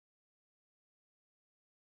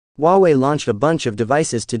Huawei launched a bunch of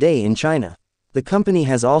devices today in China. The company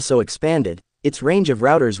has also expanded its range of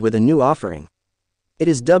routers with a new offering. It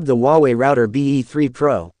is dubbed the Huawei Router BE3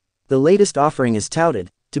 Pro. The latest offering is touted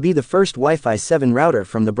to be the first Wi-Fi 7 router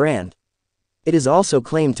from the brand. It is also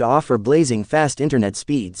claimed to offer blazing fast internet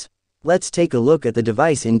speeds. Let's take a look at the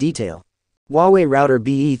device in detail. Huawei Router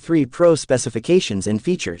BE3 Pro specifications and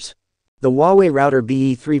features. The Huawei Router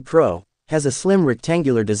BE3 Pro has a slim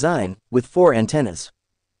rectangular design with 4 antennas.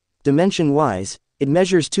 Dimension-wise, it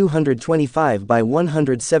measures 225 by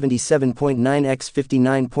 177.9 x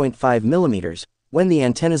 59.5 mm. When the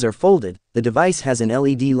antennas are folded, the device has an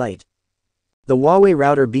LED light. The Huawei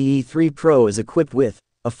Router BE3 Pro is equipped with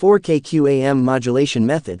a 4K QAM modulation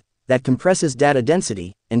method that compresses data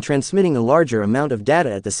density and transmitting a larger amount of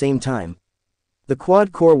data at the same time. The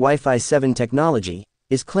quad-core Wi-Fi 7 technology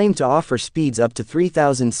is claimed to offer speeds up to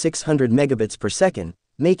 3,600 megabits per second,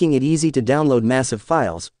 making it easy to download massive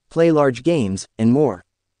files, play large games, and more.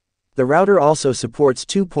 The router also supports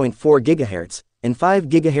 2.4 GHz and 5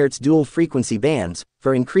 GHz dual-frequency bands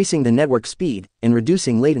for increasing the network speed and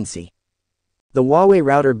reducing latency. The Huawei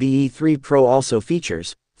Router BE3 Pro also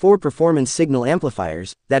features 4 performance signal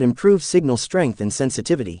amplifiers that improve signal strength and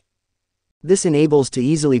sensitivity. This enables to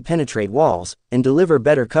easily penetrate walls and deliver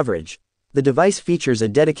better coverage. The device features a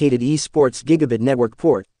dedicated eSports gigabit network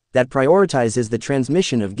port that prioritizes the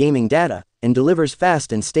transmission of gaming data and delivers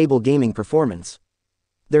fast and stable gaming performance.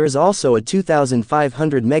 There is also a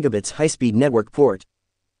 2500 megabits high-speed network port.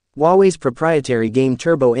 Huawei's proprietary game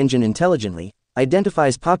turbo engine intelligently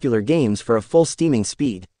identifies popular games for a full steaming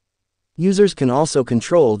speed. Users can also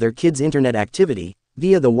control their kids' internet activity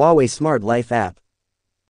via the Huawei Smart Life app.